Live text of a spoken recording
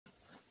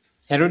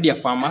Hello dear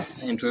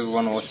farmers and to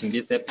everyone watching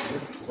this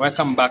episode.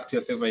 Welcome back to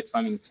your favorite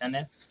farming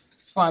channel,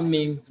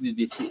 Farming with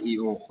the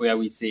CEO, where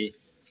we say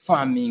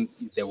farming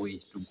is the way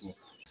to go.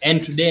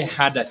 And today I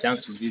had a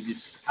chance to visit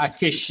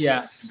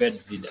ACACIA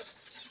VELD Breeders,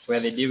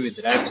 where they deal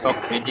with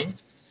livestock breeding.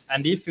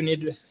 And if you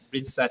need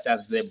breeds such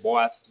as the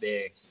Boers,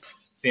 the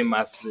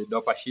famous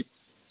Dorper sheep,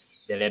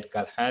 the red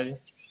kalhari,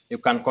 you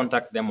can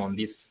contact them on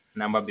this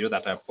number below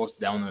that I'll post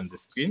down on the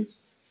screen.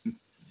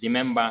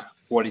 Remember,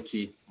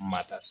 quality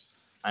matters.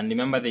 And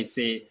remember, they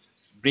say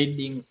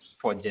breeding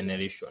for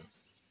generation.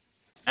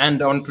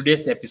 And on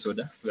today's episode,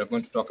 we are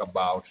going to talk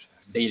about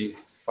dairy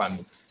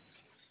farming.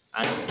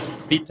 And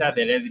Peter,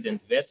 the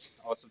resident vet,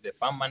 also the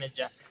farm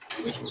manager,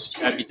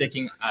 will be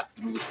taking us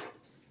through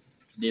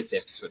today's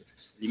episode.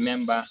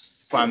 Remember,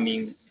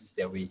 farming is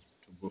the way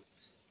to go.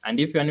 And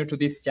if you are new to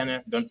this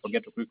channel, don't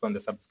forget to click on the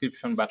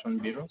subscription button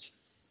below.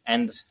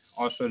 And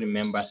also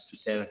remember to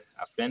tell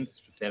a friend,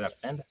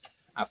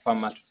 a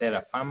farmer to tell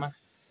a farmer.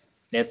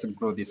 Let's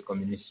grow this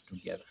community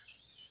together.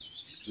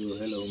 So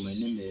hello, my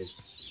name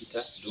is Peter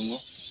Dungo.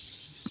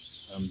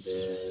 I'm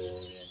the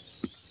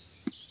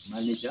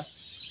manager,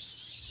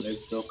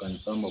 livestock and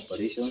farm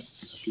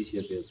operations,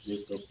 ACACIA VELD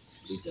Livestock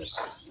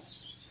Breeders.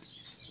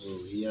 So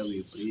here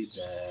we breed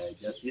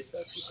jerseys,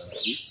 as you can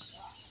see,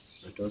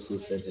 but also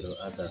several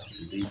other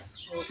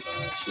breeds of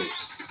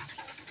shows.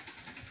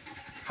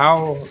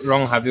 How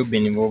long have you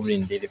been involved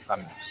in dairy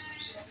farming?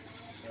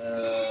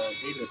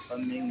 Dairy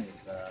farming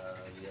is,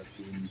 we have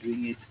been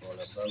doing it for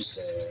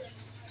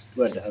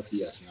about 2.5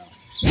 years now.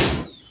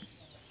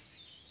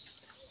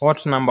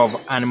 What number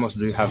of animals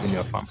do you have in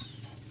your farm?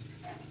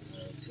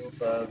 So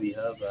far we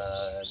have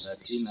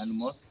 13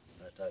 animals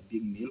that are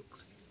being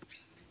milked,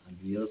 and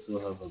we also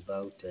have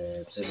about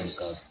 7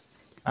 calves.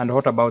 And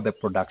what about the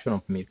production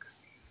of milk?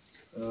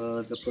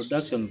 The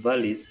production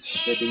varies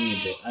depending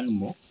on the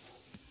animal,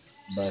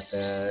 but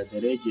the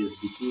range is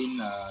between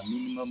a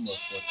minimum of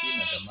 14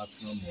 and a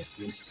maximum of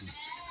 22.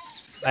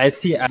 I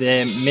see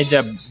the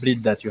major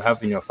breed that you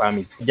have in your farm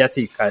is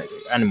Jersey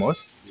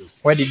animals.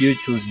 Yes. Why did you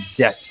choose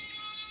Jersey?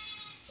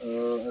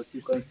 As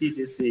you can see,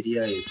 this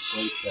area is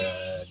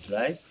quite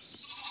dry,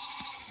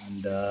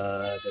 and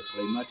the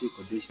climatic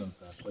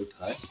conditions are quite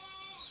harsh.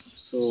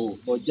 So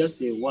for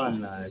Jersey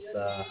one, it's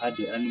a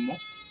hardy animal.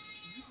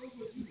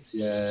 It's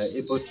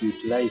able to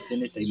utilize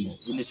any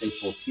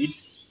type of feed,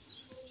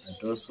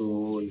 and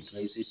also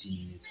utilize it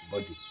in its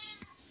body.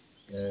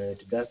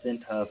 It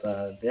doesn't have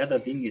the other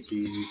thing, it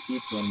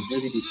feeds on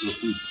very little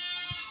feeds.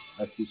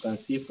 As you can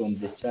see from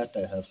the chart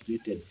I have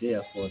created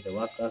there for the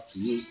workers to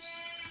use,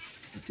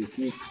 it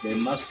feeds the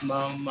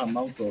maximum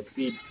amount of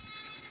feed.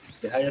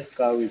 The highest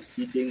cow is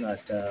feeding at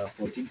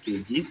 14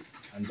 kgs,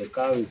 and the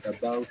cow is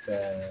about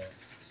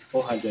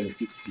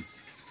 460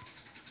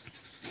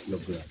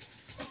 kilograms.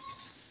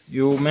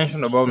 You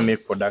mentioned about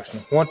milk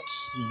production.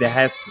 What's the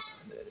highest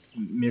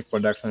milk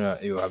production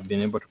you have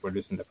been able to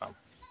produce in the farm?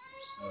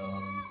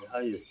 The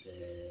highest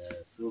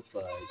so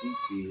far, I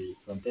think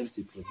sometimes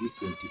we produce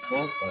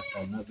 24,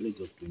 but an average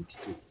of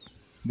 22.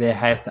 The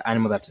highest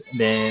animal that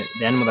the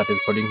animal that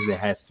is producing the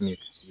highest milk.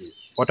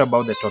 Yes. What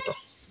about the total?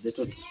 The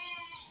total,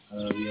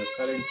 we are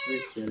currently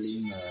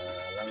selling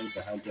around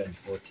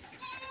 140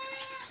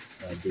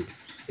 per day.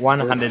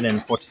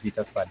 140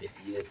 liters per day.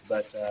 Yes,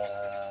 but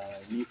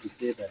I need to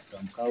say that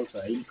some cows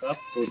are in calf,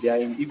 so they are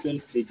in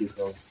different stages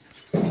of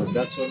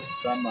production.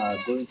 Some are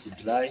going to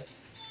dry,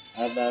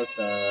 others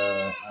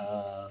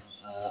are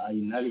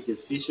in early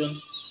gestation,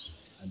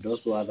 and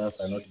also others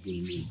are not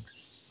being milked.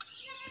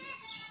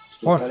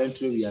 So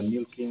currently we are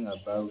milking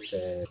about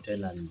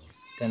 10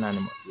 animals. 10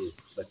 animals.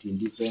 Yes, but in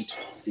different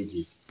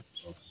stages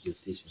of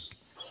gestation.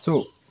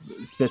 So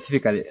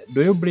specifically,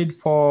 do you breed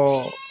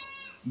for,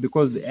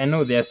 because I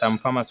know there are some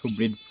farmers who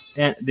breed,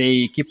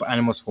 they keep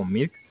animals for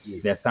milk.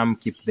 Yes. There are some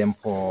keep them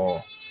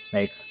for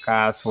like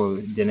calves for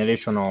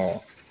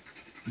generational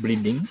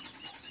breeding.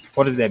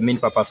 What is the main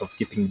purpose of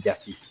keeping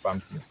Jersey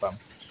farms in your farm?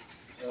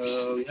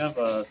 We have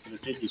a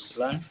strategic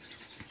plan.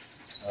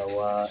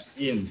 Our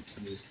aim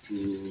is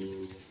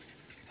to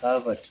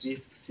have at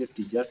least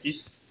 50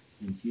 jerseys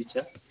in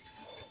future,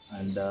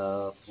 and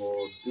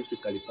for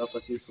basically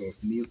purposes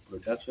of milk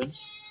production.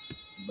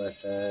 But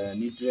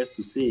needless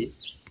to say,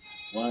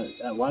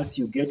 once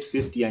you get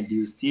 50 and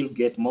you still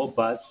get more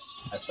birds,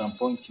 at some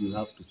point you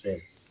have to sell.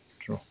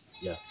 True.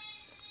 Yeah.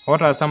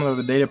 What are some of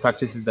the daily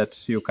practices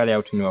that you carry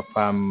out in your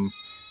farm,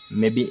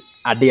 maybe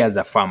a day as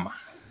a farmer?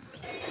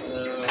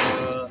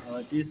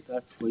 Our day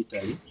starts quite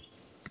early.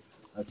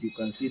 As you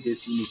can see,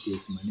 this unit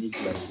is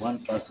managed by one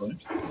person,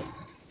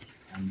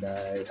 and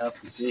I have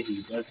to say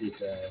he does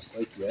it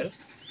quite well.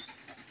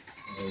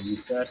 We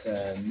start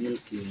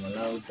milking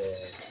around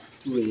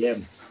 2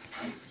 a.m.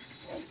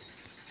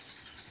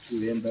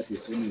 2 a.m. that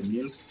is when we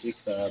milk. It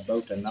takes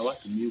about an hour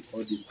to milk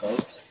all these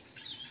cows.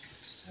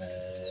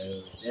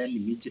 Then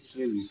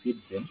immediately we feed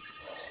them.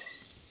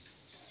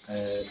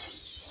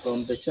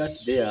 From the chart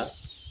there,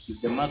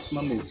 if the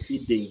maximum is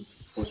feeding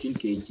 14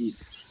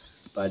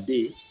 kgs per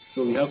day,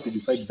 so we have to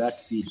divide that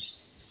feed.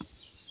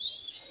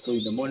 So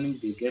in the morning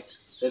they get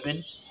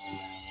 7,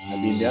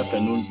 and in the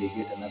afternoon they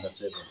get another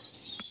 7.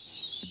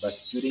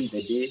 But during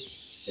the day,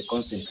 the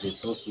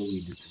concentrates also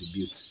we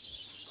distribute.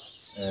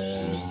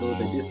 So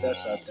the day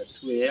starts at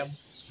 2 a.m.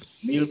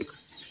 Milk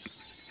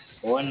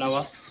for 1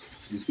 hour.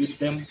 We feed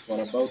them for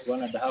about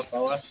 1.5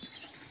 hours.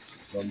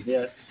 From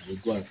there, they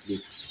go and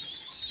sleep.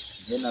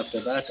 Then after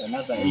that,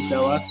 another 8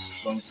 hours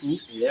from 2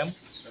 a.m.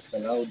 That's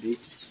allowed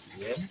 8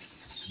 a.m.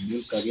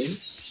 Milk again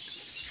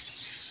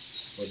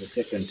for the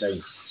second time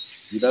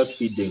without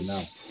feeding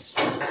now.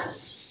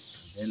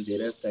 Then they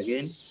rest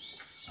again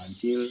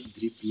until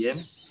 3 p.m.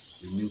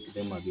 We milk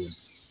them again.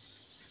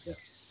 Yeah.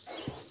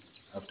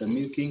 After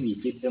milking, we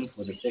feed them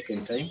for the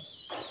second time,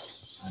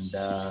 and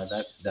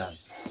that's done.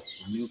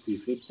 The milk we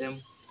feed them,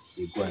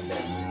 they go and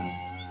rest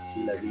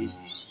till again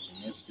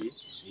the next day,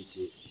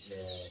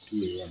 2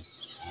 a.m.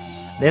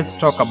 Let's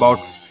talk about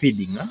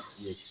feeding. Huh?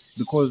 Yes.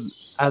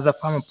 Because as a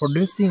farmer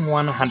producing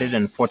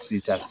 140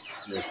 liters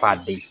per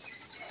day,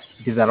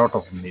 it is a lot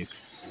of milk.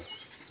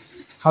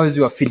 How is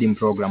your feeding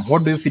program?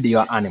 What do you feed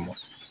your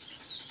animals?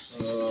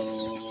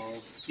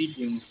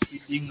 Feeding,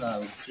 I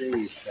would say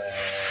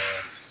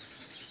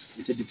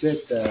it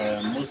depends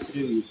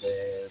mostly with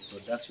the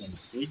production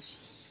stage.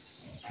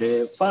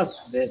 The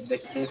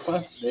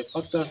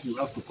factors you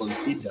have to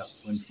consider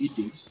when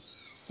feeding,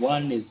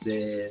 one is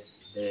the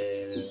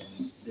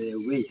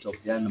weight of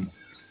the animal.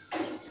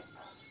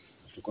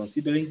 To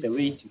considering the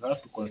weight, you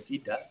have to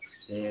consider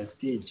the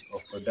stage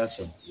of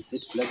production. Is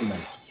it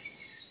pregnant?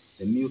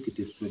 The milk it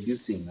is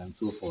producing and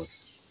so forth.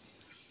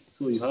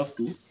 So you have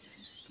to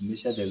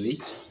measure the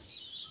weight.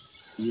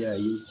 Here I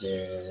use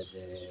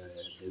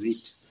the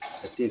weight,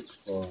 the tape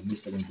for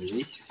measuring the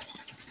weight.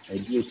 I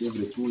do it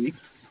every 2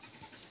 weeks.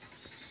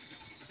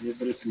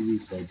 Every 2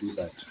 weeks I do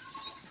that.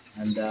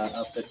 And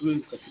after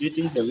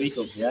calculating the weight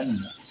of the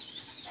animal,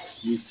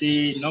 we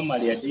say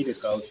normally a dairy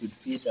cow should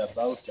feed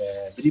about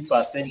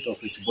 3%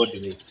 of its body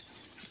weight.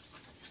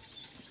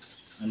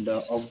 And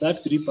of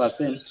that 3%,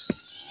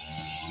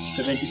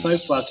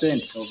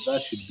 75% of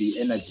that should be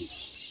energy.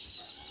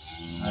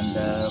 And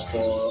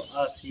for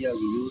us here,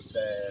 we use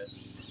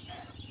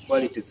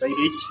quality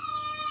silage.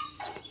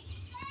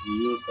 We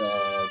use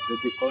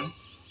baby corn.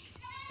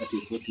 That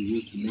is what we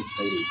use to make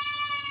silage.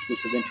 So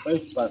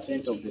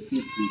 75% of the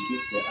feeds we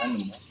give the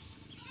animal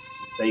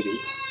is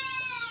silage.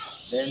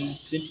 Then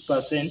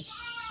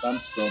 20%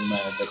 comes from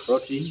the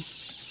protein.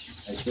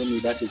 I show you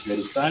that is the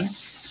lucerne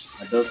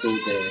and also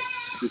the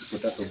sweet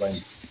potato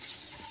vines.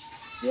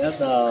 The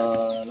other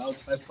around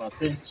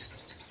 5%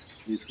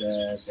 is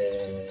the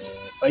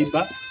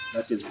fiber,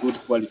 that is good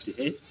quality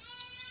hay,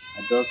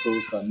 and also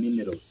some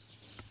minerals,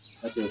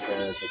 that is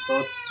the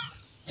salts,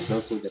 and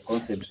also the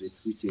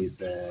concentrates, which is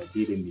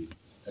dairy meal.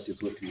 That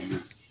is what we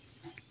use.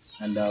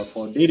 And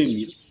for dairy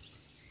meal,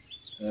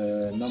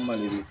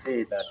 normally we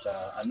say that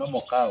a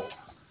normal cow,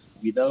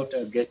 without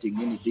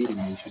getting any dairy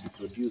meal, should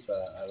produce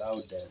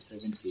around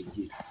 7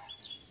 kgs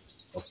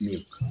of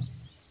milk.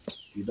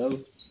 Without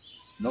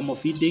normal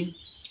feeding,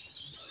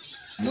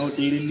 no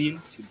dairy meal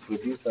should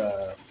produce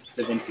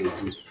 7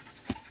 kgs.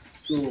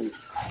 So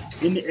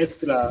any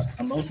extra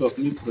amount of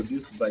milk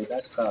produced by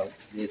that cow,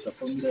 there is a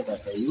formula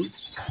that I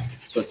use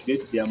to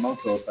calculate the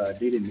amount of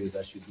dairy milk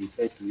that should be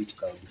fed to each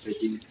cow,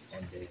 depending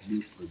on the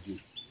milk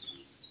produced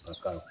per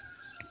cow.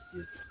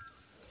 Yes.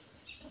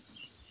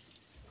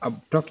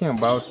 Talking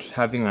about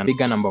having a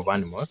bigger number of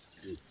animals,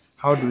 Yes.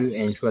 how do you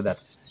ensure that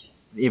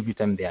every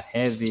time they are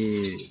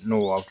healthy,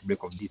 no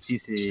outbreak of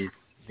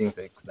diseases, things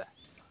like that?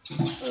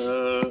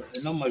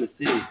 I normally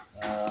say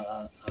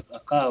a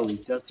cow is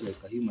just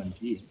like a human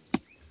being,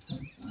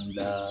 and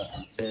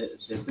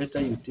the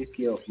better you take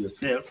care of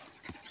yourself,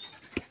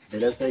 the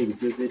lesser you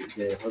visit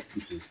the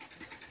hospitals.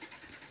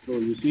 So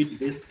you feed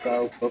this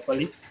cow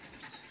properly,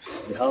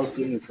 the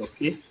housing is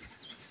okay,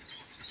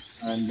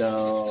 and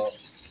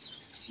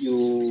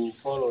you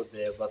follow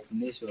the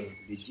vaccination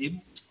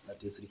regime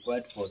that is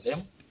required for them,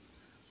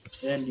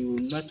 then you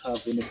will not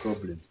have any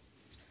problems.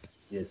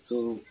 Yes,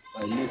 so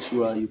I make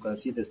sure you can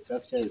see the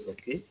structure is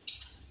okay.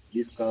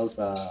 These cows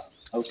are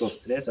out of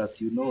stress.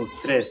 As you know,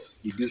 stress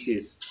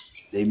reduces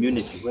the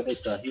immunity, whether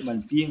it's a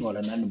human being or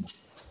an animal.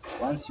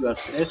 Once you are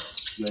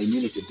stressed, your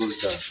immunity goes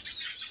down.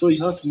 So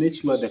you have to make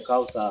sure the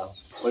cows are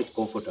quite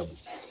comfortable.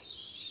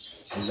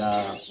 And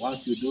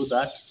once you do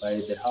that, by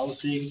the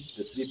housing,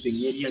 the sleeping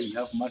area, you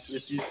have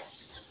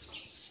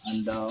mattresses.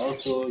 And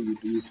also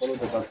you follow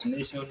the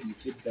vaccination, you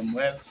feed them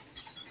well,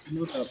 you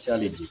don't have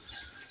challenges.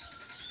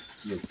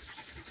 Yes.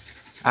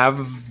 I've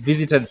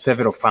visited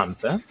several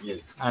farms,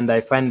 Yes. and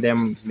I find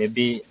them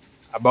maybe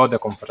about the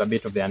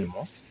comfortability of the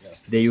animal. Yeah.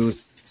 They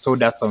use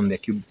sawdust on the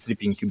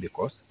sleeping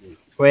cubicles.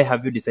 Yes. Why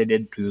have you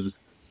decided to use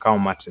cow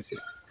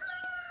mattresses?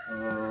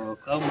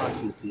 Cow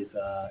mattresses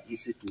are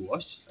easy to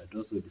wash and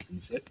also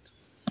disinfect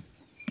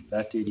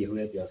that area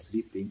where they are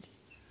sleeping.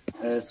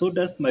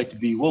 Sawdust might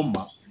be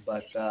warmer,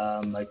 but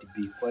might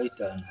be quite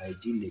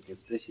unhygienic,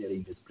 especially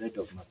in the spread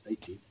of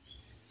mastitis.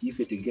 If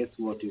it gets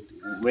wet,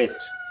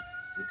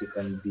 it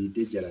can be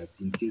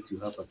dangerous in case you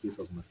have a case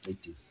of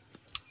mastitis.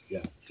 Yeah,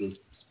 it will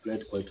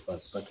spread quite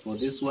fast. But for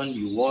this one,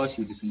 you wash,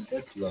 you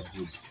disinfect, you are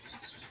good.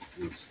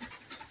 Yes.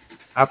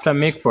 After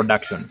milk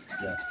production,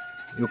 Yeah.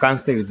 you can't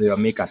stay with your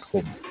milk at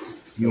home.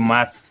 So, You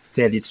must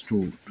sell it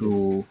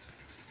to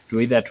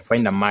either to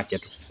find a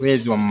market. Where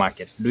is your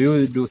market? Do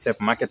you do self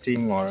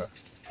marketing or?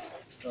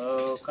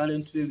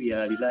 currently, we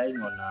are relying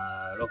on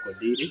a local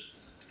dairy.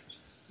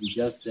 We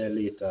just sell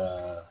it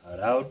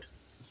around.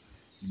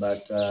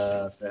 But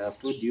as I have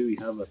told you, we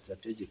have a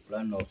strategic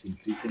plan of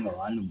increasing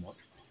our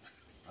animals.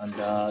 And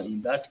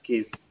in that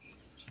case,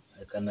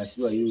 I can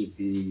assure you we'll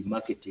be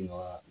marketing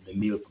the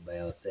milk by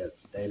ourselves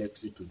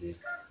directly to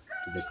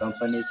the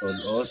companies, or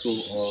also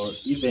or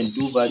even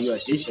do value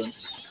addition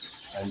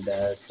and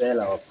sell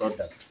our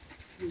product.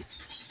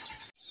 Yes.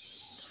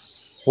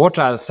 What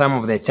are some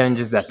of the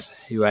challenges that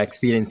you are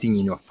experiencing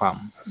in your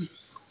farm,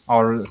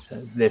 or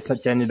the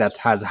challenge that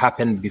has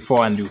happened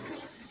before,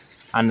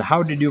 and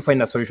how did you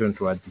find a solution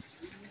towards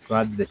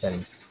the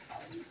challenge?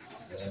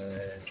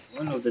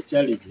 One of the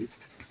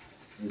challenges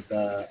is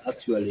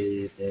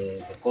actually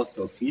the cost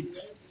of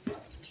feeds.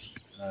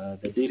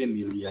 The dairy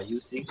meal we are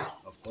using,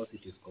 of course,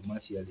 it is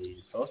commercially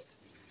sourced,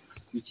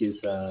 which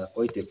is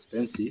quite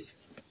expensive,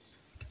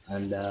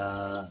 and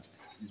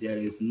there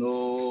is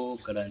no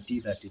guarantee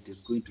that it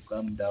is going to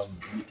come down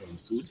anytime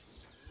soon.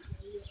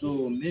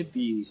 So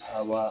maybe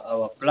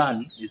our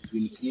plan is to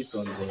increase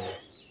on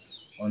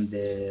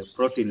the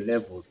protein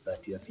levels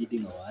that we are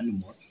feeding our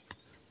animals,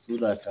 so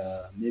that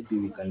maybe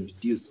we can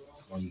reduce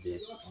on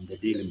the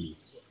dairy meal.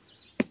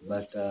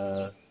 But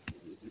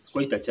it's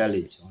quite a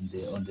challenge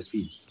on the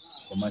feeds,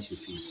 commercial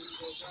feeds.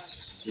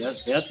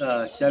 The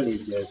other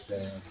challenge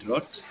is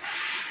drought.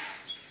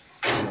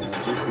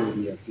 This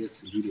area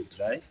gets really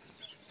dry,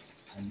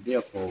 and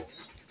therefore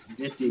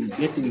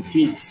getting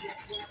feeds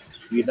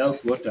without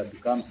water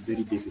becomes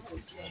very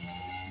difficult.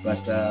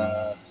 But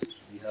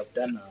we have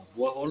done a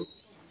borehole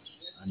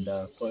and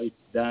quite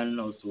done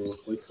also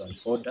quite some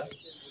fodder.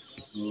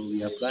 So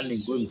we are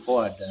planning going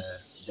forward.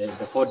 The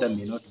fodder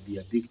may not be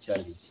a big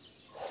challenge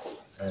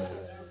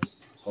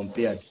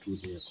compared to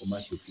the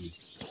commercial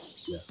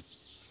feeds. Yeah.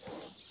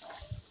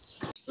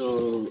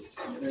 So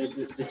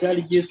the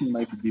challenges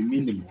might be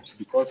minimal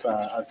because,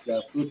 as I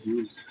have told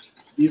you,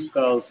 these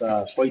cows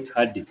are quite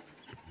hardy.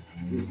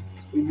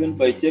 Even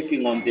by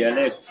checking on their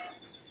legs,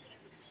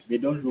 they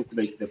don't look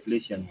like the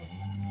Flesian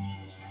ones.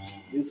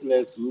 These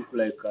legs look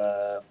like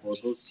for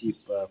those sheep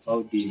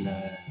found in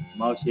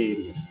marsh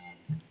areas.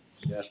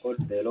 They are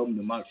called the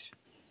long marsh.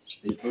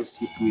 Those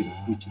sheep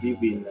which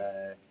live in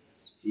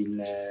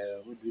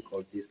what do we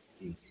call these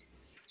things?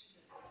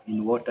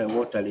 In water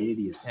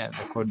areas. Yeah,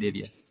 the cold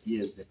areas.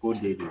 Yes, the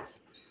cold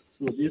areas.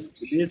 So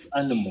this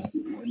animal,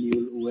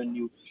 when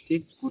you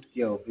take good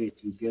care of it,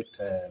 you get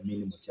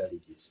minimal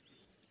challenges.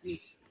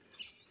 Yes.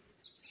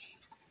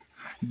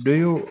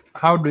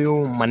 How do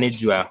you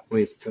manage your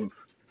waste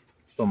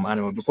from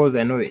animal? Because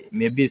I know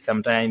maybe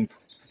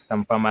sometimes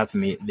some farmers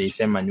they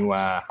say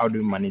manure. How do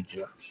you manage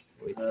your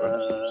waste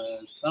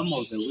product? Some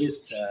of the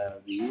waste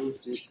we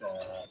use it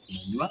as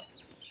manure.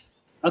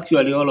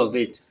 Actually, all of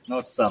it,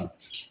 not some.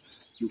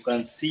 You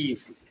can see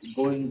if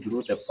going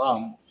through the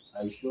farm,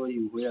 I show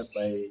you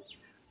whereby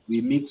we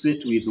mix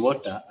it with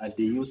water and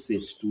they use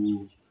it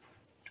to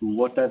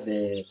water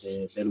the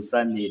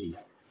Lucerne area.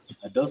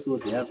 And also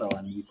the other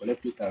one, we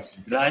collect it as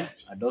dry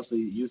and also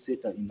use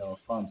it in our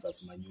farms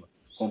as manure,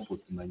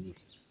 compost manure.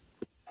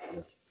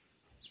 Yeah.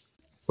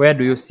 Where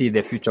do you see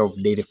the future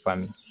of dairy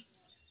farming?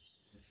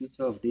 The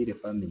future of dairy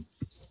farming.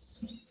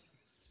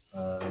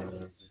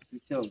 The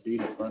future of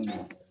dairy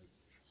farming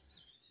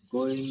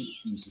going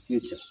into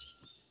future.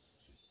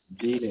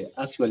 Dairy,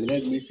 actually,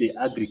 let me say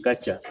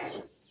agriculture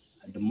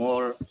and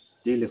more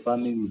dairy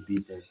farming will be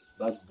the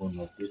backbone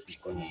of this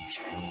economy.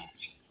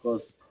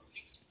 Because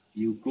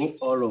you go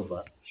all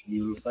over,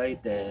 you will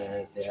find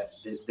the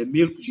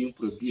milk being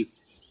produced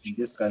in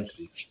this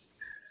country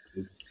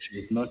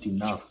is not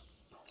enough.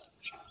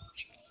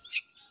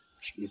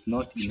 It's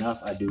not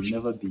enough and it will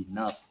never be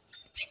enough.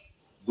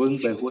 Going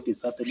by what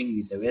is happening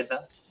with the weather,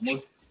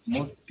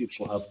 most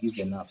people have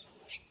given up.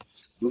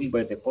 Going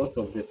by the cost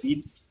of the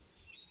feeds,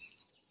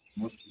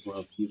 most people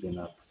have given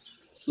up.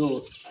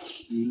 So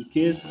in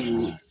case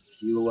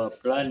you are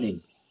planning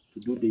to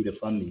do dairy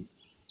farming,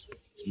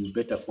 you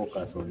better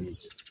focus on it.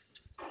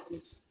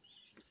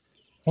 Yes.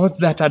 What's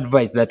that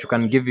advice that you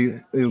can give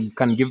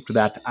to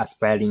that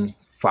aspiring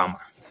farmer,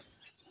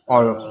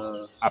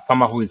 or a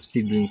farmer who is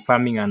still doing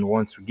farming and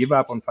wants to give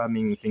up on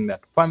farming, saying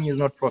that farming is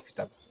not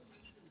profitable?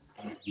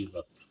 Don't give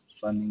up.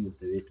 Farming is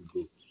the way to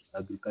go.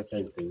 Agriculture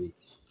is the way.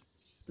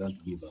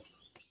 Don't give up.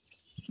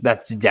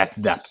 That's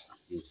just that.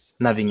 Yes.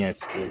 Nothing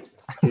else. Yes.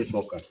 Stay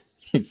focused.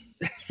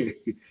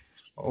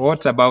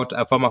 What about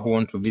a farmer who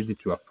wants to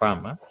visit your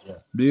farm? Yeah.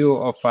 Do you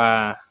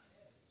offer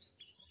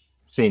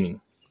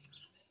training?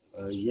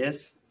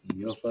 Yes,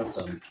 we offer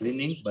some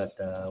training, but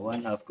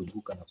one have to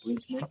book an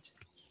appointment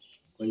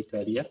quite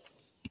earlier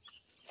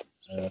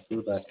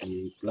so that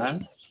we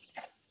plan.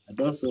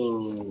 And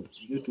also,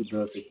 due to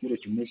the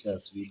security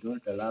measures, we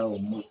don't allow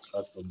most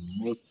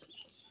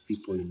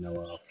people in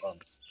our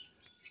farms.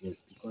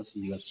 Yes, because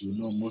as you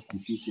know, most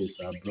diseases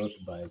are brought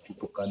by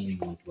people coming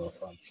into our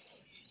farms.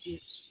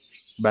 Yes.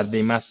 But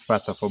they must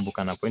first of all book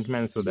an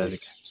appointment so that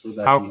Yes, so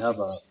that how, we have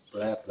a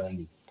prior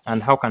planning.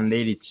 and how can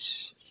they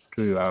reach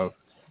to your?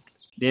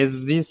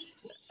 There's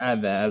this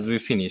other as we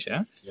finish.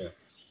 Yeah.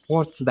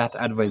 What's that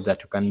advice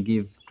that you can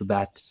give to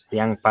that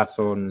young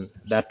person,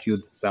 that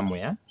youth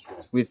somewhere,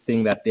 who's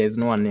saying that there's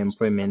no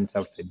unemployment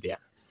outside there?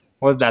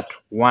 What's that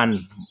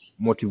one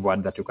motive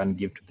word that you can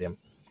give to them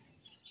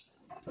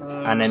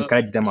and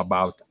encourage them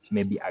about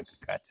maybe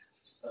agriculture?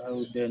 I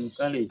would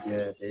encourage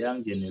the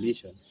young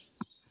generation.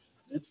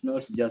 Let's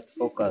not just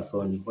focus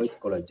on white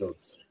collar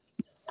jobs.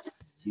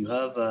 You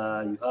have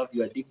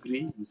your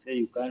degree. You say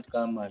you can't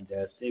come and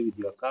stay with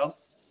your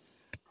cows.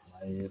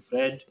 My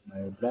friend,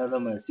 my brother,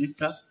 my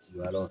sister,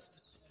 you are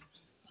lost.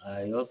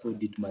 I also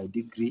did my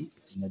degree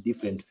in a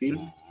different field.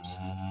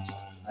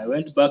 I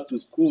went back to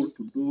school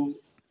to do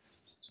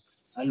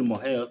animal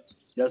health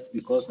just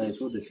because I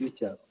saw the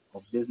future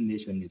of this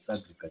nation is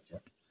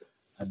agriculture.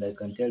 And I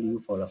can tell you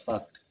for a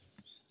fact,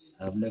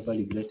 I've never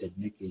regretted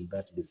making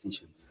that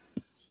decision.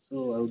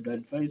 So I would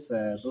advise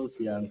those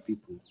young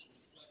people,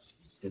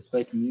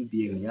 despite me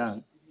being young,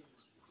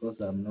 because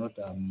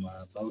I'm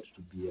about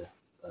to be a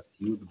past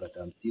youth, but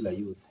I'm still a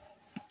youth.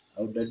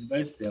 I would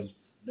advise them,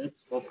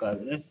 let's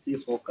stay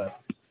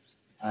focused,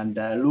 and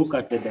look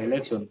at the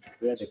direction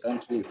where the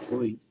country is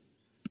going.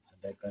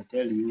 And I can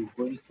tell you,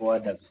 going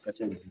forward,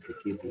 agriculture will be the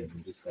key there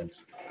in this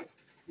country.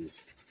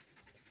 Yes.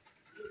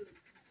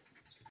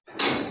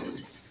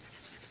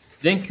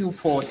 Thank you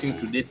for watching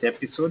today's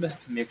episode.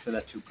 Make sure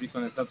that you click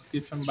on the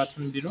subscription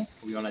button below.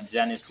 We're on a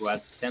journey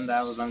towards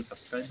 10,000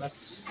 subscribers.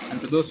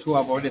 And to those who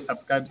have already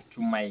subscribed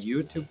to my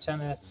YouTube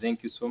channel,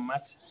 thank you so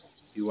much.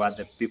 You are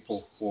the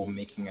people who are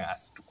making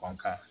us to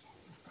conquer.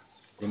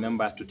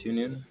 Remember to tune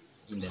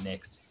in the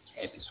next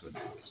episode.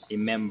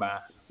 Remember,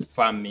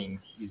 farming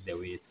is the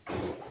way to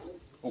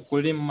go.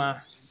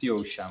 Ukulima sio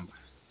ushamba.